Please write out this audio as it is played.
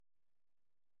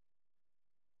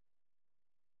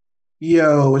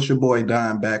Yo, it's your boy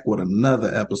Dime back with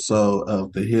another episode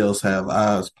of the Hills Have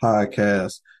Eyes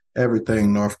podcast.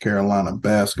 Everything North Carolina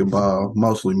basketball,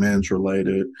 mostly men's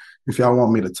related. If y'all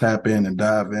want me to tap in and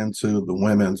dive into the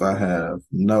women's, I have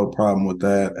no problem with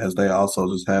that, as they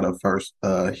also just had a first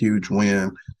huge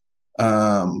win.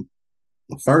 Um,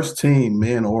 First team,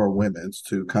 men or women's,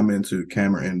 to come into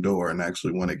Cameron Indoor and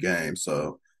actually win a game.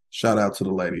 So shout out to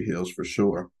the Lady Hills for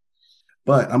sure.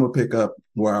 But I'm gonna pick up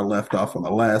where I left off on the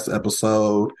last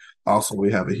episode. Also,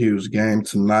 we have a huge game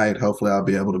tonight. Hopefully, I'll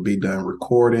be able to be done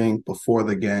recording before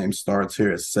the game starts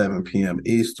here at 7 p.m.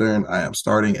 Eastern. I am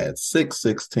starting at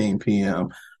 6:16 p.m.,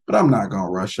 but I'm not gonna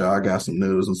rush y'all. I got some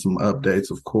news and some updates,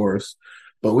 of course.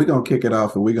 But we're gonna kick it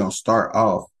off, and we're gonna start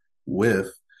off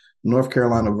with North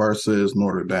Carolina versus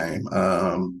Notre Dame.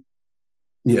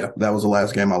 Yeah, that was the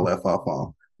last game I left off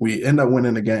on. We end up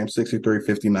winning the game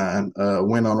 63-59,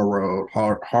 win on the road,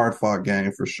 hard fought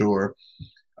game for sure.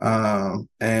 And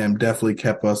definitely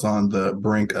kept us on the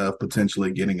brink of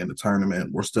potentially getting in the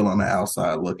tournament. We're still on the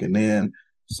outside looking in.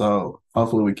 So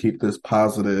hopefully we keep this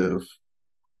positive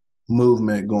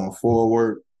movement going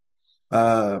forward.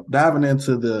 Diving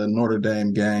into the Notre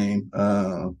Dame game,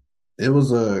 it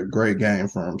was a great game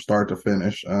from start to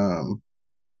finish.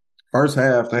 First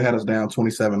half, they had us down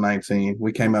 27-19.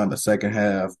 We came out in the second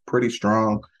half pretty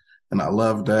strong, and I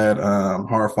love that.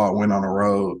 Hard fought win on the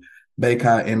road.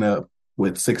 Baycott ended up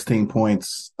with 16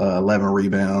 points, 11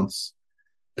 rebounds.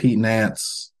 Pete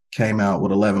Nance came out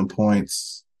with 11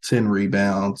 points, 10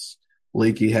 rebounds.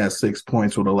 Leaky had 6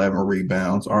 points with 11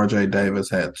 rebounds. RJ Davis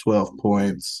had 12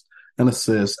 points, an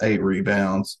assist, 8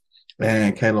 rebounds.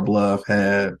 And Caleb Love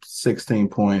had 16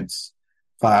 points,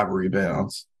 5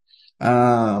 rebounds.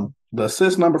 The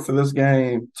assist number for this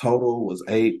game total was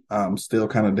 8. I'm still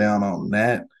kind of down on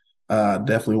that.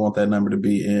 Definitely want that number to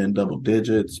be in double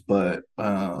digits, but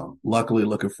luckily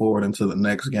looking forward into the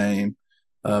next game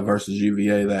versus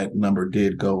UVA, that number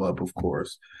did go up, of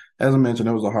course. As I mentioned,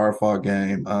 it was a hard fought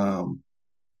game.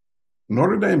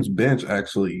 Notre Dame's bench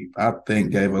actually, I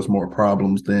think, gave us more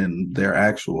problems than their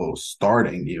actual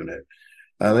starting unit.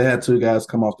 They had two guys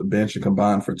come off the bench and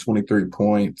combine for 23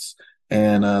 points.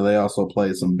 And they also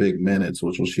played some big minutes,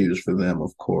 which was huge for them,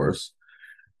 of course.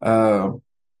 Uh,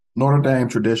 Notre Dame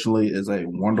traditionally is a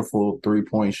wonderful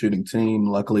three-point shooting team.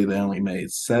 Luckily, they only made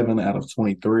 7 out of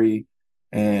 23.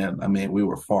 And, I mean, we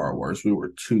were far worse. We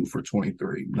were 2 for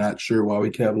 23. Not sure why we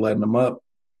kept letting them up,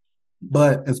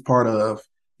 but it's part of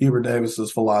Hubert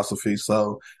Davis's philosophy.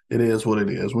 So it is what it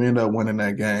is. We end up winning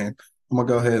that game. I'm going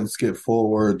to go ahead and skip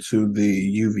forward to the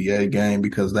UVA game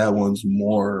because that one's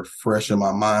more fresh in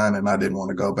my mind, and I didn't want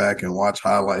to go back and watch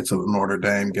highlights of the Notre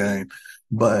Dame game.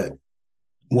 But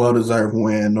well-deserved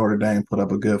win. Notre Dame put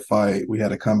up a good fight. We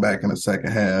had a comeback in the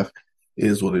second half.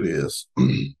 Is what it is.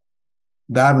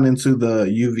 Diving into the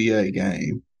UVA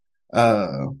game,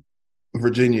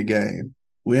 Virginia game,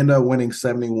 we end up winning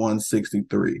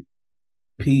 71-63.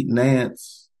 Pete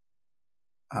Nance,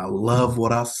 I love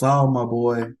what I saw, my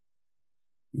boy.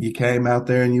 You came out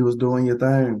there and you was doing your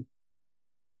thing.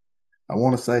 I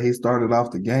want to say he started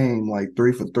off the game like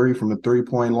 3 for 3 from the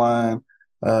 3-point line.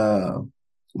 Uh,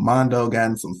 Mondo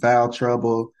got in some foul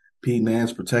trouble. Pete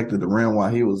Nance protected the rim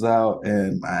while he was out,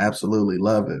 and I absolutely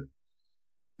love it.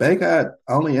 Baycott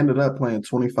only ended up playing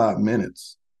 25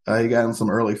 minutes. He got in some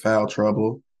early foul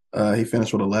trouble. He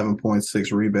finished with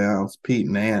 11.6 rebounds. Pete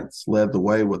Nance led the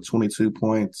way with 22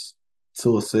 points,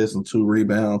 2 assists, and 2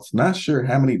 rebounds. Not sure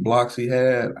how many blocks he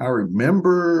had. I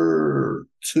remember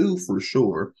 2 for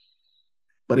sure.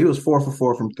 But he was 4 for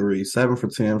 4 from 3, 7 for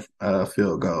 10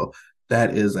 field goal.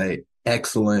 That is a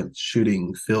excellent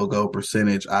shooting field goal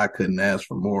percentage. I couldn't ask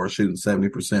for more. Shooting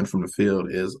 70% from the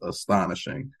field is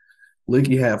astonishing.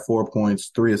 Leaky had 4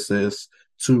 points, 3 assists,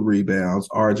 2 rebounds.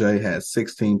 RJ had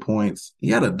 16 points. He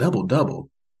had a double-double,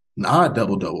 an odd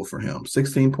double-double for him,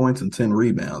 16 points and 10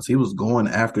 rebounds. He was going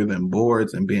after them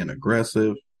boards and being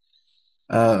aggressive.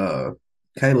 Caleb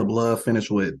Love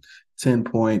finished with 10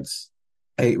 points,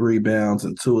 8 rebounds,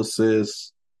 and 2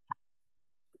 assists.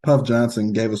 Puff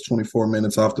Johnson gave us 24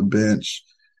 minutes off the bench,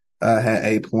 had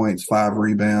 8 points, 5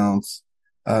 rebounds.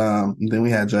 Then we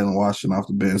had Jalen Washington off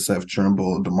the bench, Seth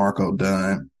Trimble, DeMarco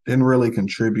Dunn. Didn't really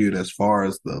contribute as far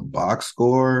as the box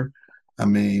score. I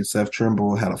mean, Seth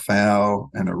Trimble had a foul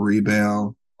and a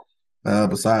rebound.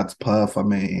 Besides Puff, I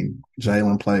mean,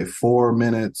 Jalen played 4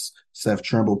 minutes. Seth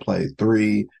Trimble played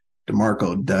 3.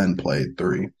 DeMarco Dunn played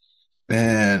 3.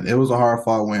 And it was a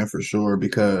hard-fought win for sure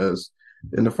because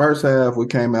in the first half, we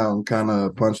came out and kind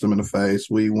of punched them in the face.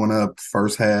 We went up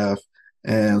first half,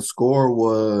 and score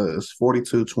was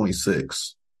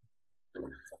 42-26.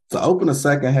 To open the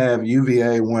second half,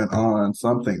 UVA went on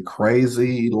something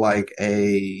crazy, like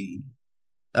it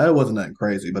wasn't nothing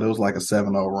crazy, but it was like a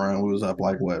 7-0 run. We was up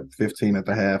like what, 15 at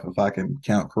the half, if I can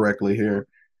count correctly here.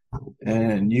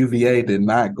 And UVA did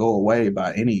not go away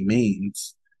by any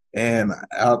means. And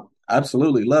I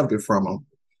absolutely loved it from them.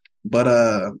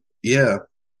 But yeah,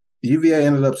 UVA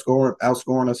ended up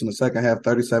outscoring us in the second half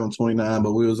 37-29,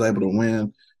 but we was able to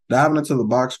win. Diving into the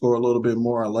box score a little bit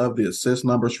more, I love the assist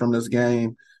numbers from this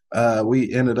game.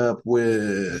 We ended up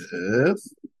with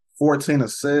 14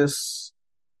 assists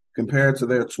compared to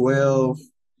their 12.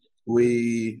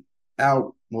 We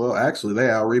actually, they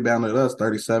out rebounded us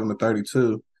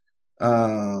 37-32.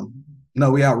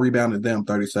 No, we out rebounded them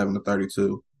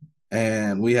 37-32.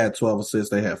 And we had 12 assists,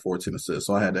 they had 14 assists.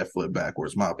 So I had that flip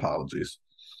backwards. My apologies.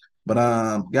 But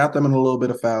got them in a little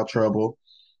bit of foul trouble.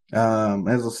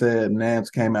 As I said, Nance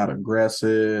came out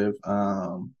aggressive,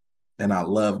 and I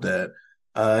love that.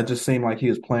 It just seemed like he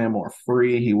was playing more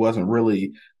free. He wasn't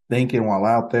really thinking while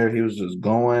out there. He was just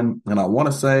going. And I want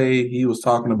to say he was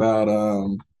talking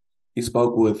about he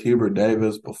spoke with Hubert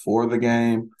Davis before the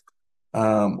game,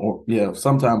 or yeah,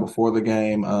 sometime before the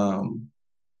game.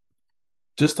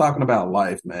 Just talking about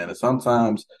life, man. And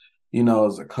sometimes,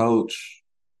 as a coach,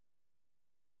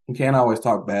 you can't always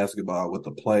talk basketball with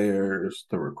the players,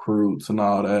 the recruits, and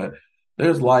all that.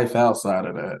 There's life outside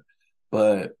of that.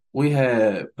 But we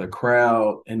had the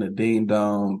crowd in the Dean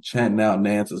Dome chanting out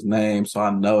Nance's name, so I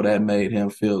know that made him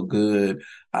feel good.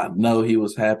 I know he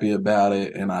was happy about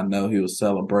it, and I know he was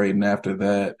celebrating after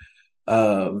that.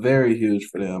 Very huge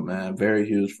for them, man. Very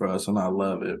huge for us, and I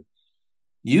love it.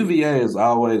 UVA is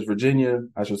always, Virginia,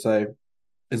 I should say,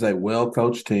 is a well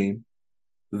coached team,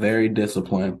 very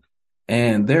disciplined.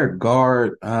 And their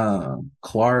guard,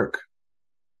 Clark,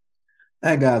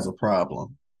 that guy's a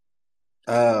problem.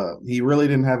 He really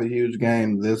didn't have a huge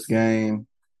game this game,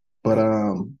 but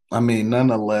I mean,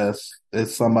 nonetheless,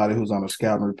 it's somebody who's on a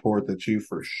scouting report that you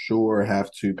for sure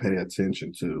have to pay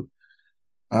attention to.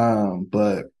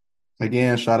 But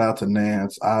again, shout out to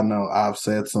Nance. I know I've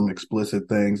said some explicit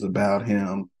things about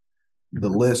him. The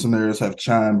listeners have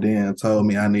chimed in, told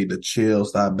me I need to chill,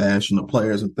 stop bashing the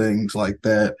players and things like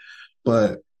that.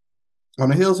 But on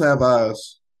the Hills Have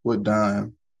Eyes with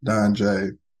Don J,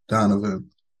 Donovan,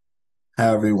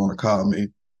 however you want to call me,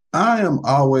 I am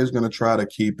always going to try to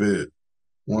keep it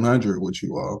 100 with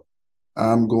you all.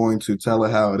 I'm going to tell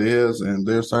it how it is, and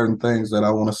there's certain things that I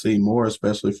want to see more,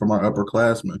 especially from our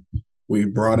upperclassmen. We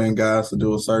brought in guys to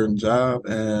do a certain job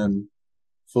and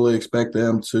fully expect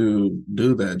them to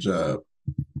do that job.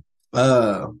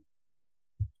 Uh,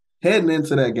 Heading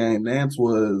into that game, Nance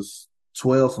was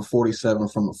 12 for 47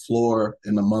 from the floor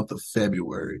in the month of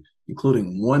February,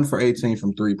 including 1 for 18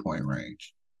 from three-point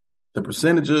range. The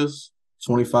percentages,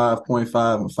 25.5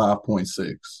 and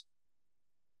 5.6.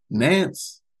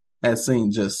 Nance has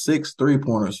seen just 6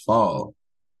 three-pointers fall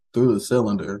through the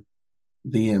cylinder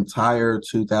the entire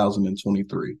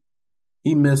 2023.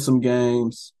 He missed some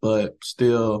games, but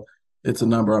still, it's a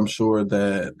number I'm sure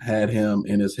that had him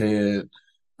in his head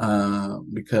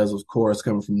because, of course,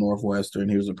 coming from Northwestern,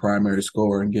 he was a primary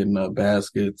scorer and getting up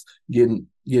baskets, getting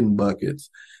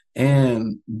buckets.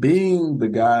 And being the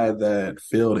guy that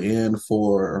filled in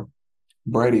for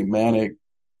Brady Manick,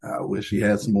 I wish he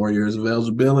had some more years of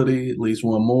eligibility, at least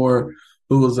one more,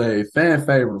 who was a fan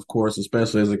favorite, of course,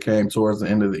 especially as it came towards the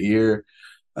end of the year.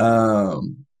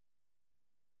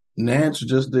 Nance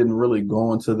just didn't really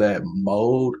go into that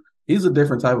mode. He's a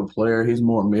different type of player. He's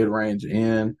more mid-range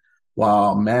in,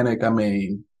 while Manick, I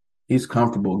mean, he's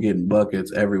comfortable getting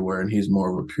buckets everywhere, and he's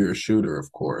more of a pure shooter,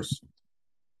 of course.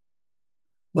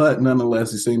 But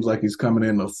nonetheless, he seems like he's coming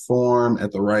into form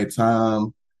at the right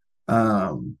time.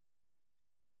 And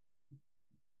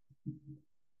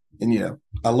yeah,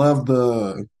 I love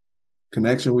the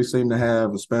connection we seem to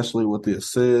have, especially with the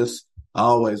assists. I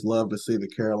always love to see the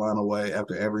Carolina way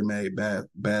after every made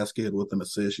basket with an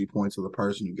assist. You point to the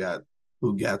person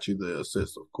who got you the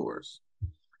assist, of course.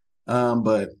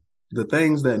 But the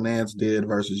things that Nance did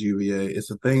versus UVA, it's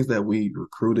the things that we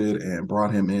recruited and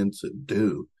brought him in to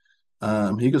do.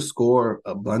 He could score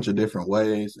a bunch of different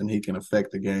ways, and he can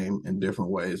affect the game in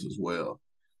different ways as well.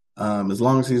 As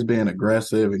long as he's being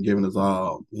aggressive and giving his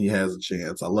all, he has a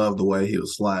chance. I love the way he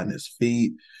was sliding his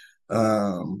feet,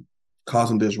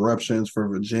 causing disruptions for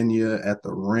Virginia at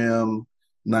the rim,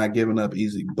 not giving up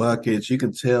easy buckets. You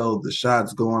could tell the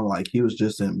shots going like he was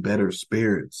just in better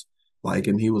spirits,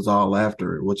 and he was all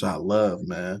after it, which I love,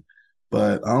 man.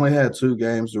 But I only had 2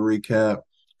 games to recap.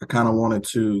 I kind of wanted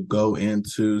to go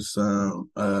into some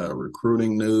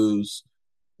recruiting news.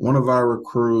 One of our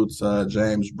recruits,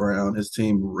 James Brown, his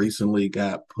team recently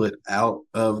got put out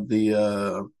of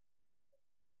the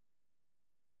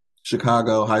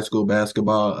Chicago high school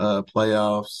basketball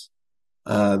playoffs.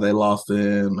 They lost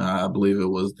in, I believe it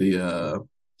was the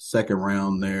second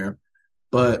round there.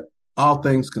 But all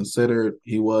things considered,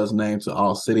 he was named to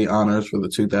all city honors for the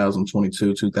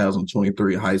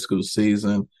 2022-2023 high school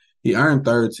season. He earned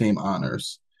third team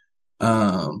honors.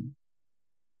 Um,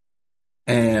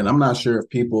 and I'm not sure if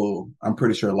I'm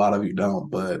pretty sure a lot of you don't,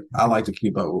 but I like to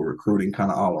keep up with recruiting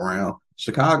kind of all around.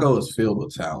 Chicago is filled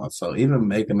with talent. So even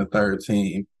making the third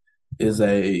team is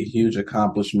a huge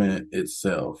accomplishment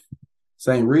itself.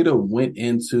 St. Rita went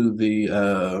into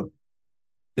the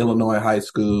Illinois high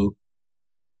school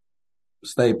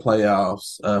state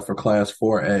playoffs for Class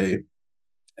 4A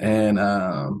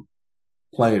and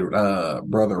played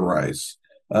Brother Rice.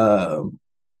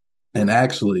 And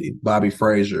actually, Bobby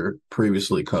Frazier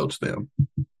previously coached them.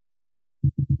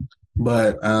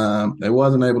 But they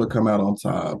wasn't able to come out on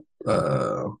top.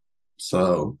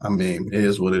 So, I mean, it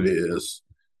is what it is.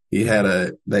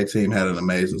 That team had an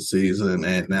amazing season,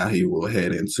 and now he will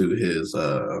head into his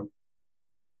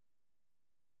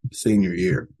senior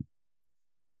year.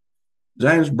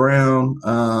 James Brown,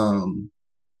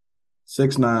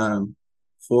 6'9",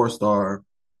 4-star,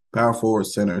 power forward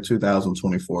center,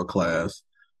 2024 class.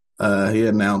 He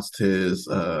announced his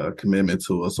commitment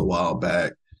to us a while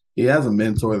back. He has a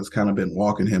mentor that's kind of been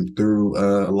walking him through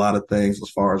a lot of things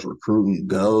as far as recruiting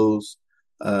goes.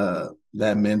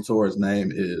 That mentor's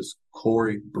name is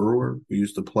Corey Brewer, who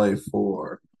used to play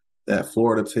for that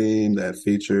Florida team that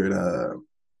featured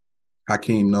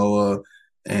Hakeem Noah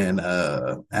and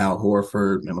Al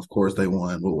Horford. And of course, they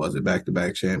won,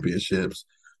 back-to-back championships.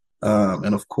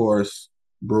 And of course,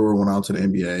 Brewer went on to the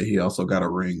NBA. He also got a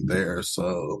ring there.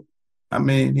 So, I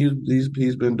mean,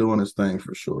 he's been doing his thing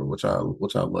for sure, which I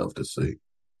love to see.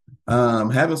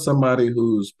 Having somebody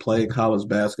who's played college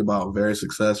basketball very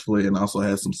successfully and also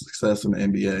has some success in the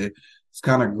NBA, it's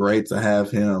kind of great to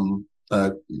have him,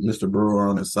 Mr. Brewer,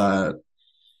 on his side.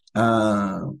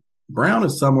 Brown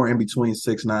is somewhere in between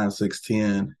 6'9",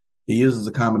 6'10". He uses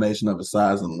a combination of his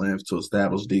size and length to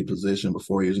establish deep position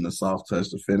before using a soft touch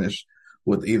to finish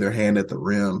with either hand at the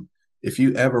rim. If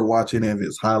you ever watch any of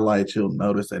his highlights, you'll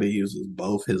notice that he uses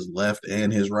both his left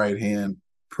and his right hand.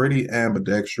 Pretty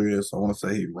ambidextrous. I want to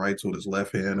say he writes with his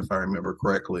left hand, if I remember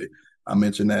correctly. I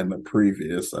mentioned that in the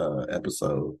previous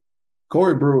episode.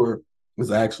 Corey Brewer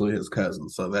is actually his cousin,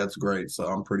 so that's great. So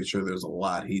I'm pretty sure there's a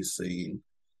lot he's seen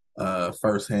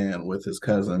firsthand with his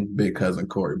cousin, big cousin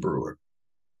Corey Brewer.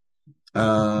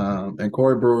 And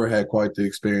Corey Brewer had quite the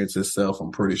experience himself,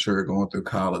 I'm pretty sure, going through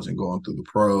college and going through the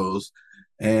pros.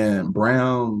 And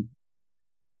Brown,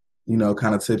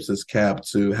 kind of tips his cap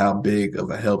to how big of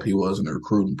a help he was in the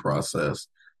recruiting process,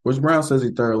 which Brown says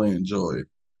he thoroughly enjoyed.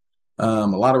 A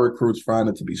lot of recruits find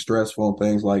it to be stressful and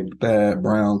things like that.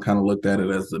 Brown kind of looked at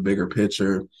it as the bigger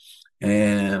picture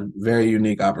and very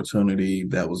unique opportunity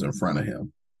that was in front of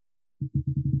him.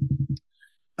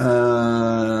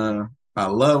 I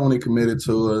love when he committed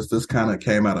to us. This kind of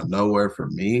came out of nowhere for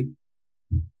me.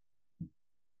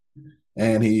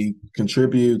 And he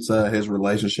contributes his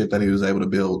relationship that he was able to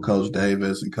build with Coach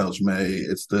Davis and Coach May.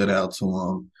 It stood out to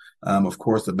him. Of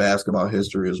course, the basketball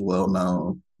history is well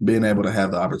known. Being able to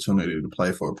have the opportunity to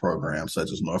play for a program such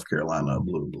as North Carolina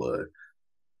Blue Blood.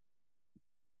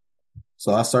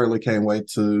 So I certainly can't wait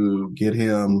to get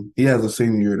him. He has a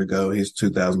senior year to go. He's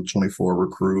 2024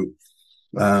 recruit.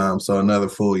 So another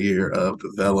full year of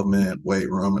development,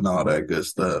 weight room, and all that good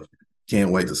stuff.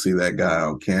 Can't wait to see that guy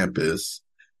on campus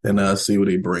and see what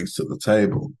he brings to the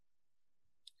table.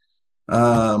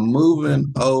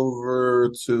 Moving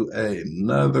over to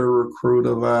another recruit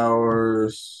of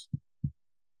ours,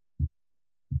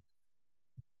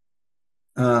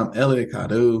 Elliot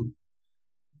Kadu,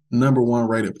 number 1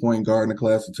 rated point guard in the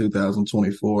class of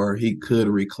 2024. He could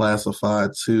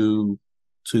reclassify to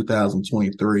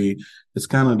 2023. It's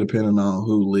kind of depending on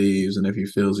who leaves and if he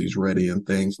feels he's ready and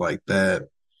things like that.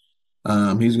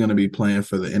 He's going to be playing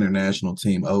for the international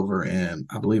team over in,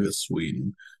 I believe it's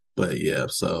Sweden. But yeah,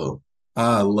 so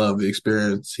I love the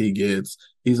experience he gets.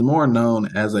 He's more known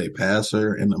as a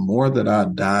passer, and the more that I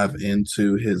dive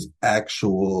into his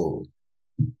actual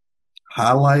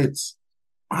highlights,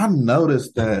 I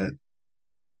noticed that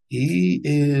he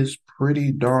is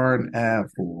pretty darn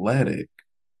athletic.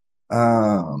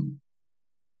 I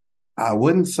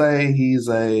wouldn't say he's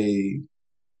a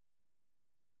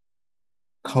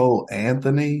Cole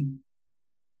Anthony.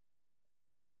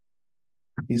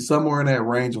 He's somewhere in that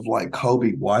range of like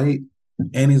Kobe White,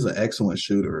 and he's an excellent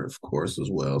shooter, of course, as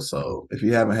well. So if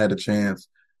you haven't had a chance,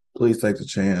 please take the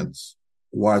chance,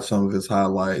 watch some of his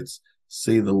highlights,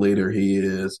 see the leader he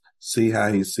is, see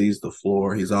how he sees the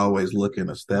floor. He's always looking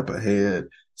a step ahead.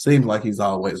 Seems like he's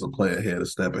always a play ahead, a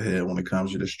step ahead when it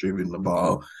comes to distributing the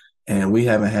ball. And we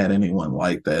haven't had anyone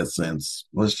like that since,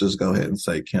 let's just go ahead and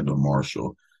say Kendall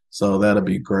Marshall. So that'll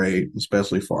be great,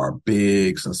 especially for our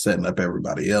bigs and setting up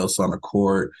everybody else on the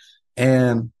court.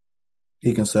 And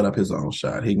he can set up his own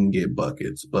shot. He can get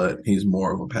buckets, but he's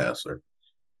more of a passer.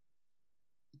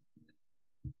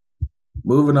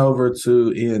 Moving over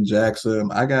to Ian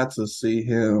Jackson, I got to see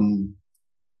him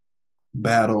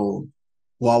battle.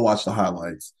 Well, I watched the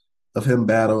highlights of him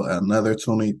battle another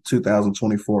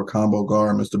 2024 combo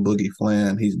guard, Mr. Boogie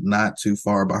Flynn. He's not too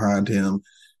far behind him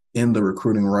in the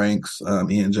recruiting ranks.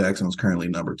 Ian Jackson is currently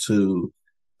number 2.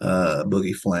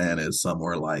 Boogie Flynn is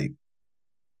somewhere like,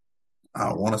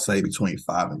 I want to say between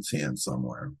 5 and 10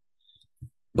 somewhere.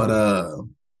 But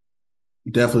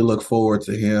definitely look forward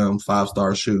to him,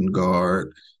 5-star shooting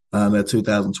guard. That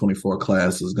 2024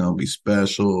 class is going to be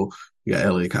special. You got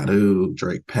Elliot Kadu,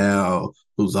 Drake Powell,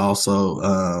 who's also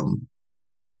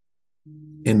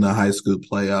in the high school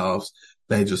playoffs.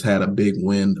 They just had a big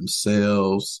win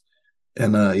themselves.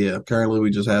 And currently we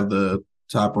just have the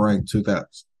top ranked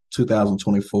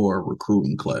 2024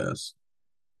 recruiting class.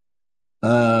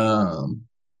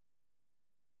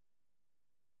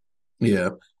 Yeah,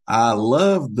 I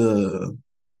love the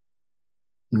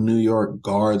New York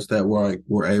guards that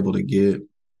were able to get.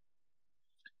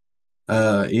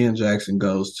 Ian Jackson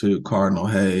goes to Cardinal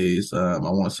Hayes. I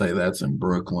want to say that's in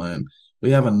Brooklyn.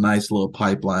 We have a nice little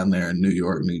pipeline there in New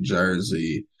York, New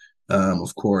Jersey.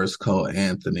 Of course, Cole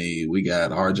Anthony. We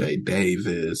got R.J.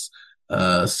 Davis,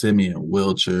 Simeon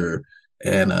Wilcher,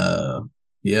 and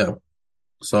yeah.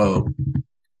 So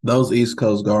those East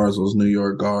Coast guards, those New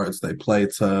York guards, they play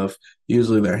tough.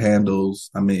 Usually their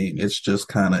handles, I mean, it's just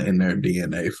kind of in their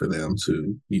DNA for them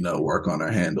to, work on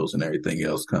their handles, and everything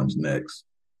else comes next.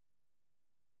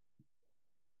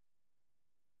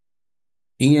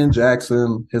 Ian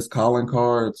Jackson, his calling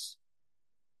cards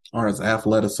are his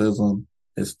athleticism,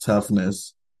 his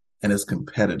toughness, and his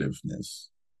competitiveness.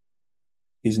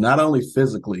 He's not only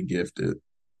physically gifted,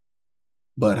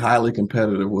 but highly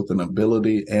competitive with an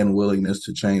ability and willingness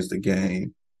to change the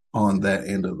game on that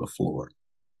end of the floor.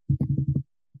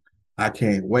 I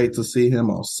can't wait to see him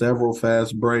on several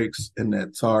fast breaks in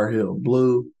that Tar Heel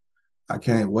blue. I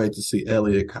can't wait to see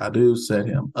Elliot Kadu set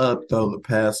him up, throw the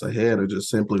pass ahead, or just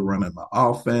simply running the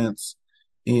offense.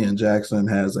 Ian Jackson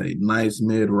has a nice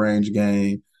mid-range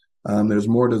game. There's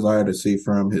more desire to see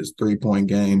from his three-point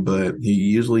game, but he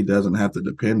usually doesn't have to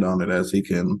depend on it, as he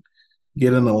can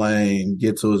get in the lane,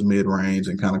 get to his mid-range,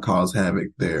 and kind of cause havoc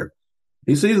there.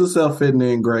 He sees himself fitting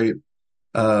in great.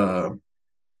 And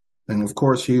of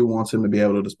course, Hugh wants him to be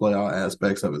able to display all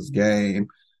aspects of his game,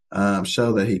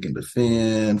 show that he can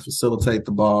defend, facilitate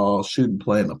the ball, shoot and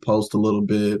play in the post a little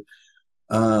bit,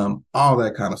 all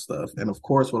that kind of stuff. And of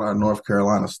course, with our North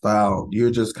Carolina style,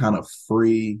 you're just kind of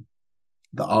free.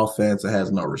 The offense, it has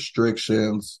no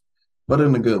restrictions, but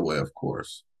in a good way, of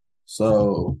course.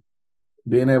 So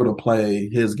being able to play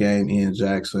his game, Ian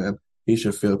Jackson, he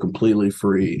should feel completely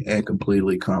free and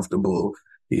completely comfortable.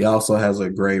 He also has a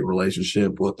great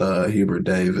relationship with Hubert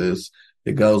Davis.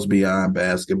 It goes beyond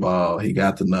basketball. He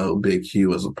got to know Big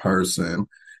Hugh as a person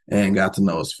and got to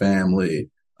know his family.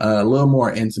 A little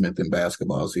more intimate than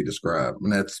basketball, as he described.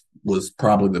 And that was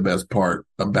probably the best part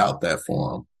about that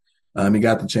for him. He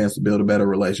got the chance to build a better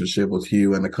relationship with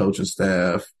Hugh and the coaching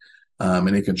staff.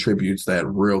 And it contributes that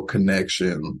real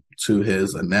connection to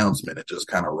his announcement and just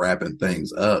kind of wrapping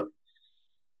things up.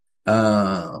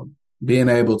 Being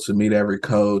able to meet every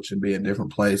coach and be in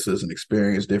different places and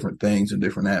experience different things in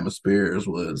different atmospheres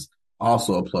was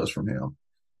also a plus from him.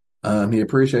 He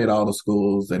appreciated all the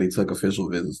schools that he took official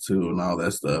visits to and all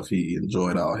that stuff. He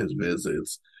enjoyed all his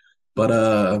visits.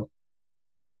 But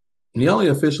he only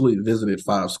officially visited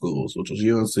 5 schools, which was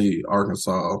UNC,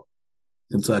 Arkansas,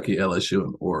 Kentucky, LSU,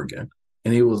 and Oregon.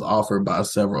 And he was offered by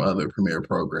several other premier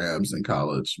programs in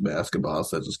college basketball,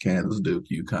 such as Kansas, Duke,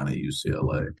 UConn, and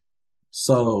UCLA.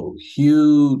 So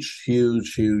huge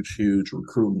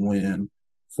recruiting win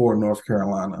for North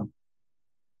Carolina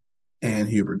and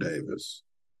Hubert Davis.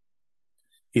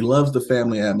 He loves the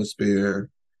family atmosphere.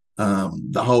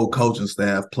 The whole coaching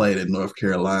staff played in North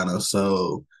Carolina,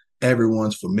 so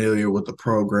everyone's familiar with the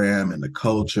program and the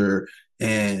culture.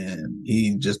 And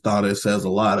he just thought it says a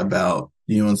lot about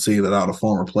UNC that all the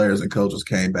former players and coaches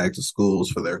came back to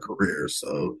schools for their careers.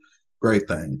 So great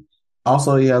thing.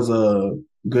 Also, he has a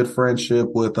good friendship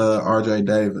with R.J.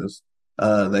 Davis.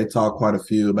 They talk quite a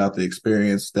few about the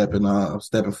experience stepping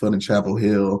foot in Chapel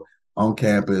Hill. on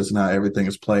campus and how everything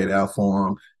is played out for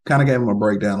him. Kind of gave him a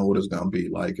breakdown of what it's going to be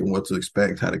like and what to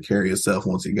expect, how to carry himself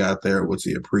once he got there, what's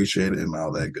he appreciated, and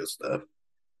all that good stuff.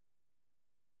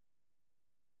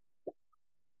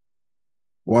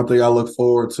 One thing I look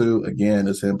forward to, again,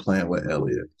 is him playing with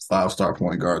Elliott, five-star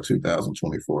point guard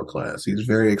 2024 class. He's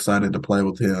very excited to play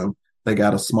with him. They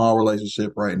got a small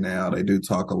relationship right now. They do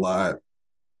talk a lot.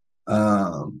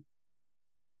 Um,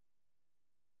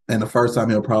 and the first time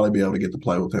he'll probably be able to get to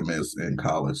play with him is in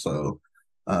college. So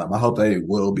I hope they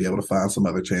will be able to find some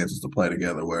other chances to play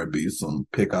together, where it be some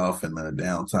pickoff in the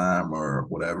downtime or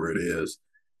whatever it is.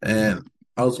 And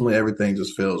ultimately, everything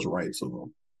just feels right to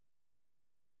him.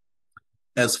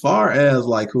 As far as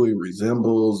like who he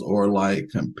resembles or like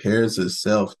compares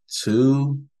himself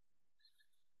to,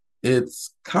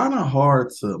 it's kind of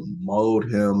hard to mold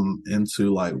him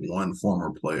into like one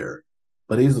former player,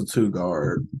 but he's a two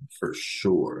guard for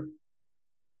sure.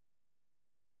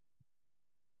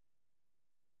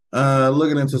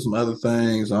 Looking into some other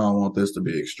things, I don't want this to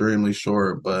be extremely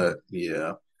short, but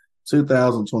yeah,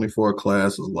 2024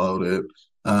 class is loaded.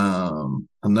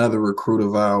 Another recruit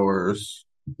of ours,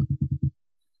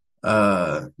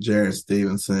 Jaron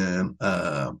Stevenson.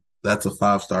 That's a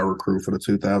five-star recruit for the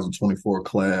 2024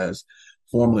 class,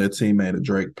 formerly a teammate of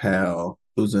Drake Powell,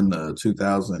 who's in the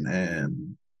 2000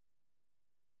 and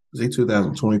is he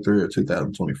 2023 or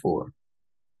 2024?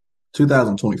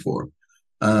 2024.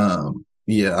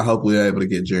 Yeah, I hope we're able to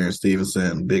get Jaron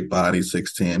Stevenson, big body,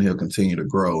 6'10". He'll continue to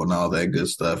grow and all that good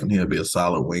stuff, and he'll be a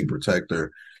solid wing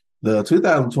protector. The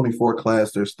 2024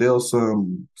 class, there's still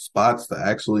some spots to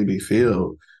actually be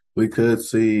filled. We could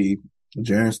see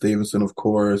Jaron Stevenson, of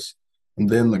course, and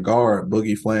then the guard,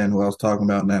 Boogie Fland, who I was talking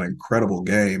about in that incredible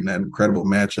game, that incredible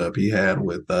matchup he had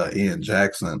with Ian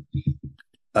Jackson.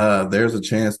 There's a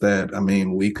chance that, I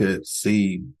mean, we could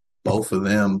see both of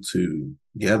them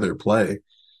together play.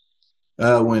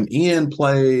 When Ian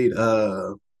played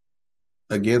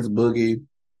against Boogie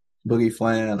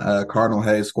Fland, Cardinal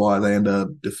Hayes squad, they ended up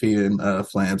defeating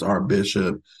Fland's Art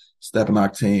Bishop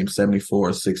Stepanock team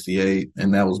 74-68,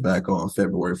 and that was back on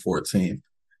February 14th.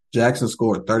 Jackson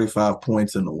scored 35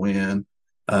 points in the win.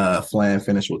 Fland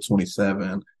finished with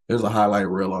 27. There's a highlight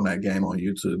reel on that game on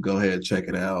YouTube. Go ahead, check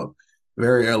it out.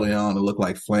 Very early on, it looked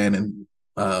like Fland and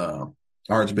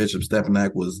Archbishop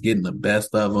Stepanac was getting the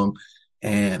best of them,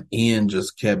 and Ian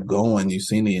just kept going. You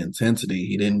seen the intensity.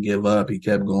 He didn't give up. He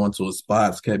kept going to his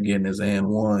spots, kept getting his and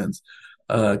ones,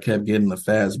 kept getting the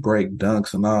fast break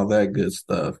dunks and all that good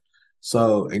stuff.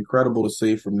 So incredible to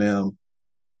see from them.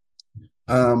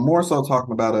 More so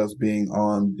talking about us being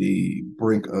on the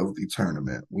brink of the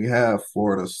tournament. We have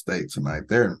Florida State tonight.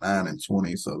 They're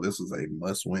 9-20, so this is a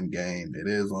must-win game. It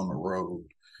is on the road.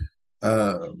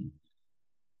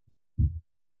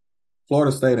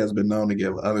 Florida State has been known to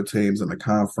give other teams in the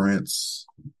conference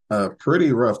a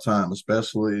pretty rough time,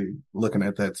 especially looking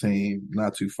at that team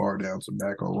not too far down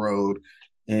Tobacco Road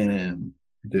and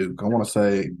Duke. I want to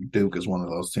say Duke is one of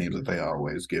those teams that they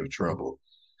always give trouble.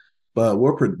 But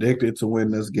we're predicted to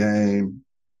win this game.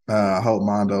 I hope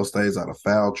Mondo stays out of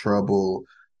foul trouble.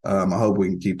 I hope we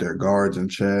can keep their guards in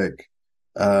check.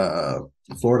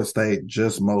 Florida State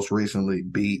just most recently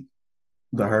beat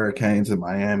the Hurricanes in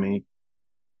Miami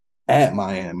at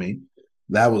Miami.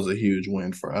 That was a huge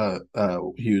win for us,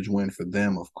 huge win for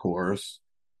them, of course.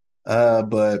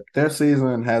 But their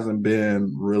season hasn't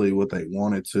been really what they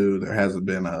wanted to. There hasn't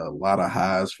been a lot of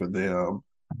highs for them,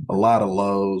 a lot of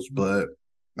lows, but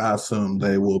I assume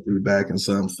they will be back in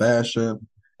some fashion.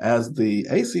 As the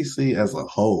ACC as a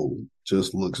whole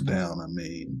just looks down, I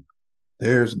mean,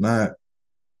 there's not,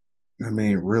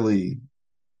 really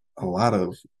a lot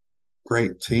of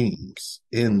great teams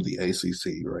in the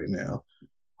ACC right now.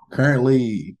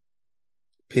 Currently,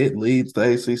 Pitt leads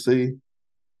the ACC.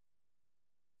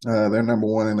 They're number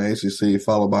one in the ACC,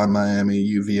 followed by Miami,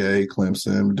 UVA,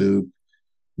 Clemson, Duke,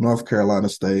 North Carolina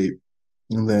State,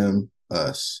 and then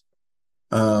us.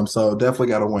 So definitely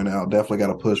got to win out. Definitely got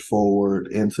to push forward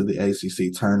into the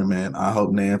ACC tournament. I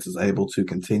hope Nance is able to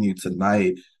continue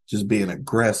tonight, just being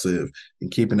aggressive and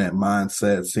keeping that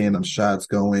mindset, seeing them shots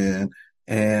go in,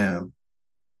 and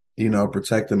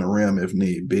protecting the rim if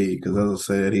need be. Because as I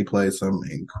said, he played some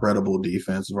incredible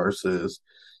defense versus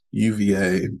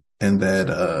UVA and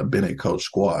that Bennett coach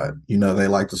squad. They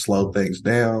like to slow things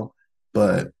down,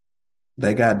 but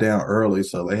they got down early,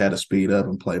 so they had to speed up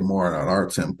and play more at our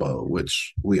tempo,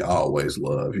 which we always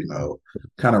love,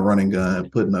 kind of running gun,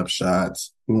 putting up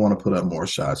shots. We want to put up more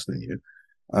shots than you.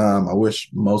 I wish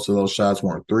most of those shots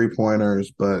weren't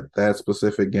three-pointers, but that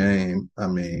specific game,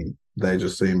 they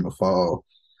just seem to fall.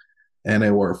 and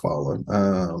they were falling.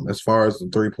 As far as the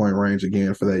 3-point range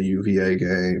again for that UVA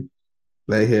game,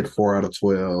 they hit 4 out of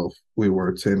 12. We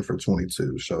were 10 for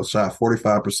 22. So shot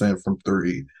 45% from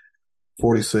three,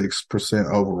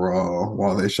 46% overall,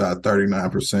 while they shot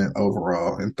 39%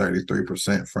 overall and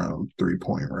 33% from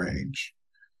 3-point range.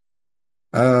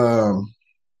 Um,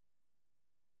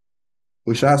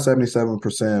 we shot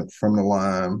 77% from the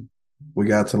line. We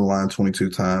got to the line 22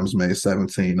 times, made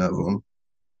 17 of them.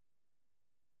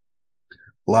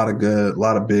 A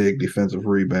lot of big defensive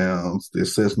rebounds. The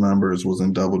assist numbers was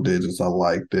in double digits. I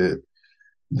liked it.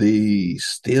 The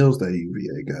steals that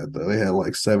UVA got, though, they had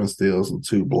like 7 steals and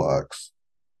 2 blocks.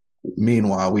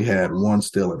 Meanwhile, we had 1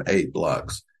 steal and 8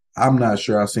 blocks. I'm not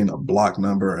sure I've seen a block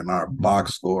number in our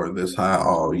box score this high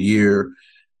all year,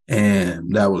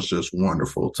 and that was just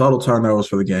wonderful. Total turnovers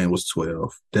for the game was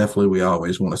 12. Definitely, we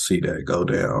always want to see that go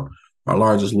down. Our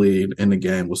largest lead in the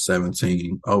game was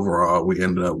 17. Overall, we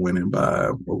ended up winning by,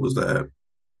 what was that?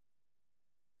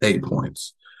 8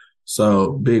 points.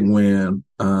 So big win.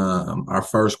 Our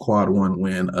first quad one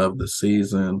win of the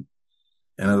season.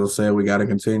 And as I said, we got to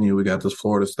continue. We got this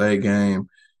Florida State game.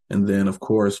 And then, of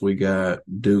course, we got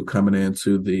Duke coming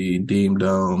into the Dean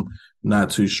Dome not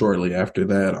too shortly after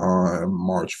that on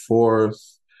March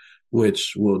 4th,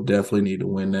 which we'll definitely need to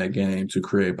win that game to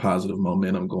create positive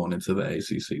momentum going into the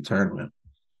ACC tournament.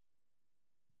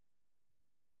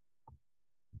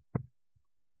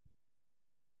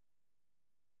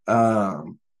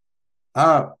 Um,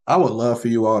 I would love for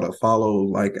you all to follow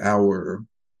like our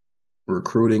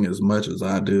recruiting as much as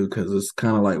I do because it's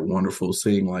kind of like wonderful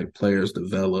seeing like players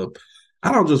develop.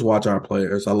 I don't just watch our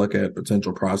players. I look at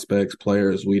potential prospects,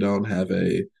 players we don't have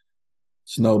a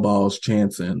snowball's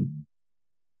chancing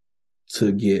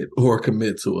to get or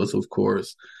commit to us, of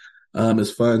course.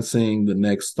 It's fun seeing the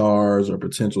next stars or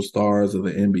potential stars of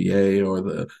the NBA or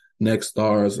the next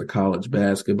stars of college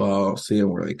basketball, seeing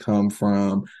where they come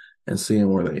from and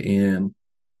seeing where they end.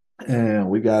 And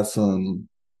we got some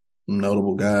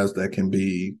notable guys that can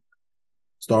be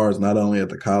stars not only at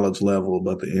the college level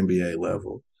but the NBA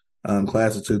level.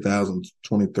 Class of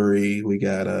 2023, we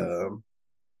got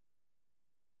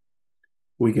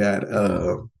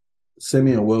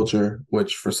Simeon Wilcher,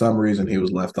 which for some reason he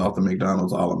was left off the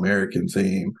McDonald's All-American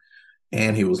team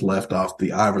and he was left off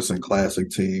the Iverson Classic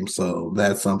team. So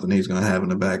that's something he's going to have in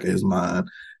the back of his mind.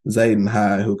 Zayden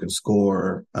High, who can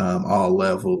score all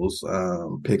levels,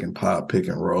 pick and pop, pick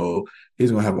and roll.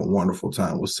 He's going to have a wonderful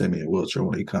time with Simeon Wilcher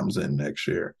when he comes in next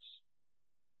year.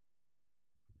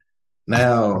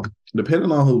 Now,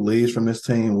 depending on who leaves from this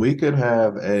team, we could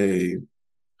have a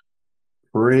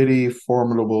pretty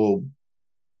formidable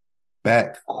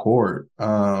backcourt,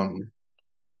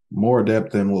 more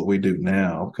depth than what we do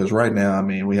now. Because right now, I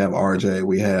mean, we have RJ,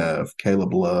 we have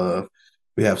Caleb Love,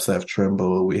 we have Seth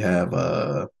Trimble, we have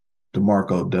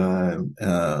DeMarco Dunn,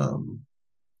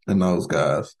 and those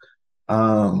guys.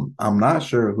 I'm not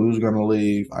sure who's going to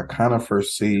leave. I kind of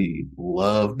foresee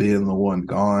Love being the one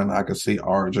gone. I could see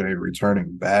RJ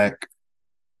returning back.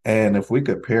 And if we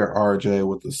could pair RJ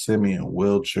with the Simeon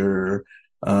Wilcher,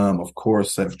 of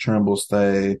course, Seth Trimble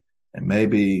stay, and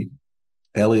maybe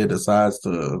Elliott decides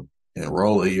to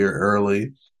enroll a year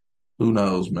early. Who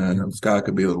knows, man? The sky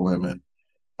could be the limit.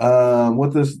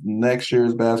 With this next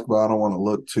year's basketball, I don't want to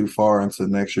look too far into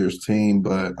next year's team,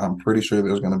 but I'm pretty sure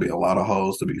there's going to be a lot of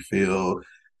holes to be filled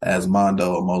as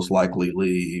Mondo will most likely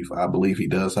leave. I believe he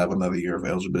does have another year of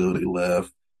eligibility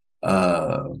left.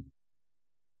 Uh,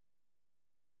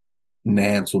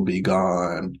 Nance will be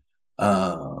gone.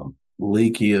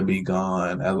 Leaky will be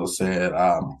gone. As I said,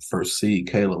 I foresee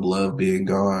Caleb Love being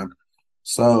gone.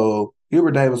 So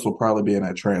Hubert Davis will probably be in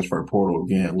that transfer portal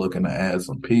again, looking to add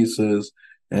some pieces.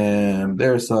 And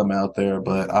there's some out there,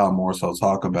 but I'll more so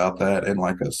talk about that in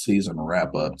like a season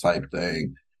wrap up type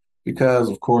thing. Because,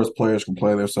 of course, players can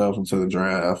play themselves into the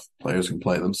draft, players can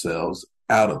play themselves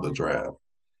out of the draft.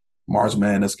 March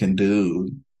Madness can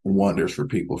do wonders for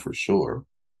people for sure.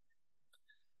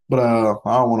 But I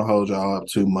don't want to hold y'all up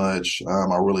too much.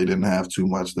 I really didn't have too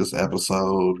much this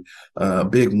episode.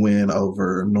 Big win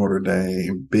over Notre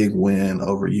Dame, big win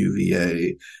over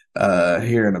UVA.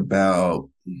 Here in about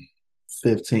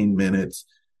 15 minutes,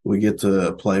 we get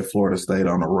to play Florida State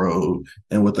on the road.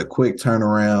 And with a quick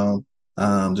turnaround,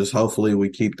 just hopefully we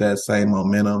keep that same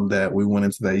momentum that we went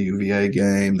into that UVA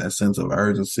game, that sense of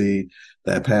urgency,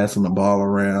 that passing the ball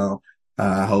around.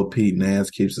 I hope Pete Nance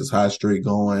keeps his hot streak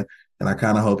going. And I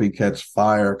kind of hope he catch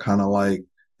fire, kind of like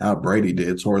how Brady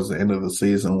did towards the end of the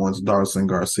season once Darson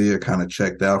Garcia kind of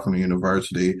checked out from the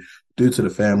university due to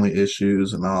the family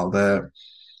issues and all that,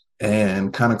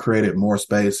 and kind of created more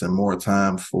space and more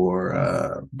time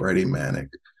for Brady Manick.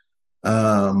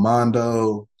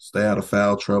 Mondo, stay out of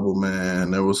foul trouble,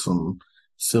 man. There was some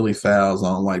silly fouls I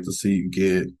don't like to see you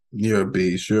get. You're a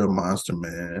beast. You're a monster,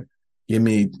 man. Give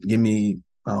me,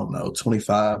 I don't know,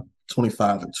 25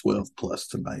 and 12 plus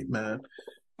tonight, man.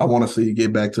 I want to see you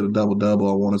get back to the double double.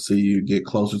 I want to see you get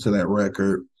closer to that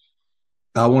record.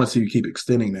 I want to see you keep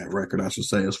extending that record, I should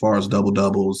say, as far as double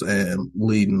doubles and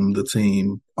leading the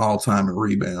team all time in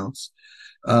rebounds.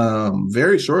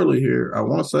 Very shortly here, I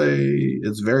want to say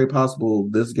it's very possible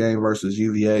this game versus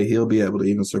UVA, he'll be able to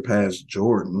even surpass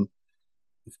Jordan,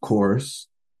 of course,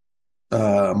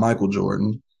 Michael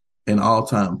Jordan in all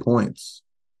time points.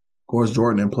 Of course,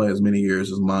 Jordan didn't play as many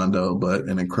years as Mondo, but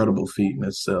an incredible feat in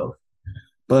itself.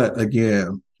 But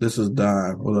again, this is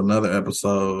Don with another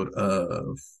episode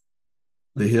of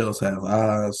The Hills Have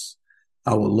Eyes.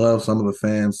 I would love some of the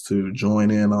fans to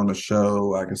join in on the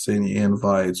show. I can send you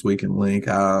invites. We can link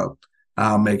out.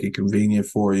 I'll make it convenient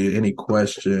for you. Any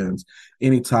questions,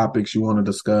 any topics you want to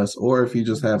discuss, or if you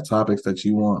just have topics that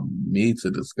you want me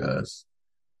to discuss,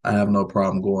 I have no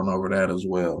problem going over that as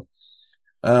well.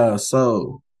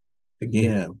 So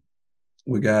again,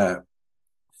 we got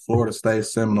Florida State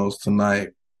Seminoles tonight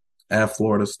at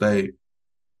Florida State,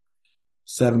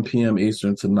 7 p.m.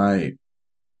 Eastern tonight.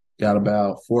 Got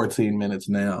about 14 minutes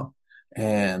now,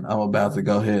 and I'm about to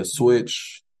go ahead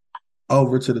switch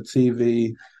over to the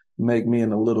TV, make me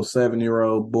and a little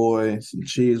 7-year-old boy some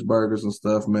cheeseburgers and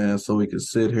stuff, man, so we can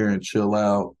sit here and chill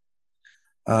out.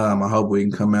 I hope we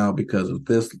can come out because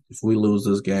if we lose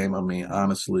this game, I mean,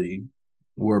 honestly,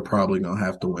 we're probably going to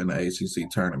have to win the ACC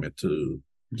tournament to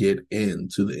get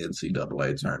into the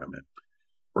NCAA tournament.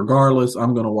 Regardless,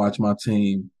 I'm going to watch my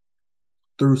team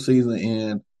through season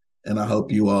end, and I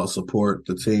hope you all support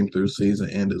the team through season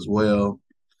end as well.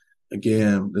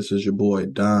 Again, this is your boy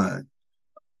Don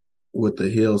with the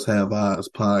Hills Have Eyes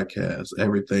podcast,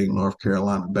 everything North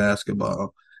Carolina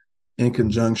basketball. In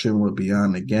conjunction with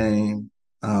Beyond the Game,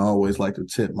 I always like to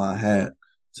tip my hat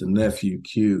to Nephew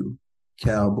Q,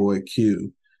 Cowboy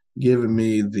Q, giving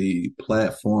me the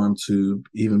platform to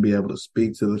even be able to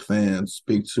speak to the fans,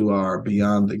 speak to our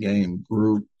Beyond the Game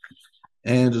group,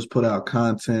 and just put out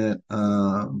content.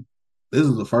 This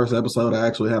is the first episode I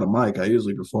actually had a mic. I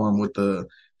usually perform with the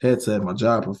headset my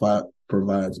job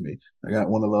provides me. I got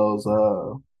one of those.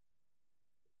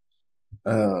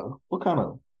 What kind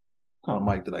of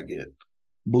mic did I get?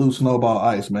 Blue Snowball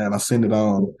Ice, man. I seen it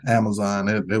on Amazon.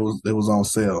 It was on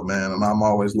sale, man. And I'm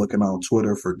always looking on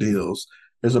Twitter for deals.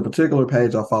 There's a particular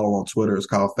page I follow on Twitter. It's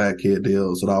called Fat Kid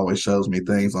Deals. It always shows me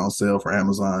things on sale for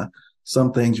Amazon.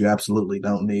 Some things you absolutely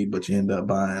don't need, but you end up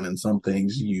buying, and some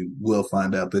things you will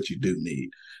find out that you do need.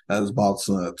 I just bought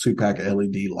some 2-pack of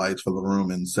LED lights for the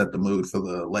room and set the mood for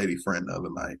the lady friend the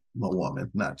other night. My woman,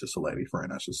 not just a lady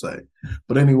friend, I should say.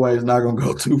 But anyways, not going to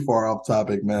go too far off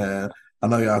topic, man. I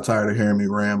know y'all tired of hearing me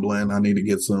rambling. I need to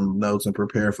get some notes and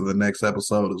prepare for the next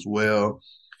episode as well.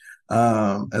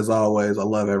 As always, I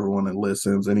love everyone that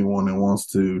listens. Anyone that wants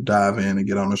to dive in and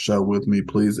get on the show with me,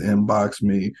 please inbox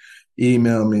me,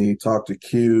 email me, talk to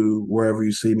Q, wherever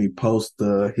you see me post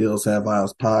the Hills Have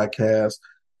Eyes podcast,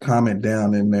 comment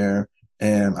down in there,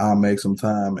 and I'll make some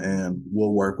time and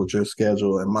we'll work with your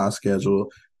schedule and my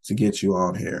schedule to get you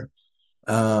on here.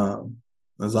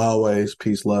 As always,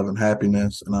 peace, love, and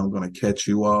happiness, and I'm going to catch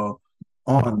you all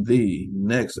on the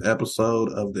next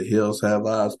episode of the Hills Have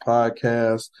Eyes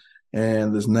podcast.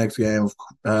 And this next game,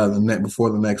 before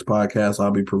the next podcast,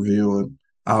 I'll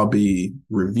be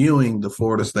reviewing the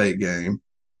Florida State game,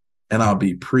 and I'll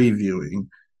be previewing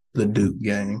the Duke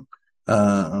game.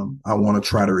 I want to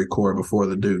try to record before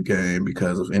the Duke game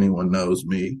because if anyone knows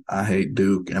me, I hate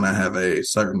Duke, and I have a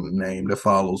certain name that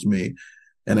follows me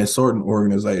and a certain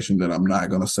organization that I'm not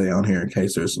going to say on here in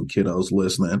case there's some kiddos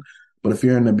listening. But if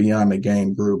you're in the Beyond the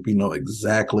Game group, you know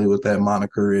exactly what that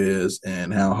moniker is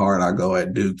and how hard I go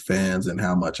at Duke fans and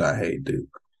how much I hate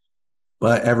Duke.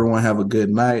 But everyone have a good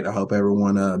night. I hope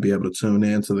everyone be able to tune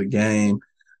in to the game.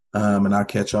 And I'll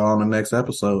catch y'all on the next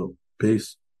episode.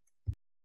 Peace.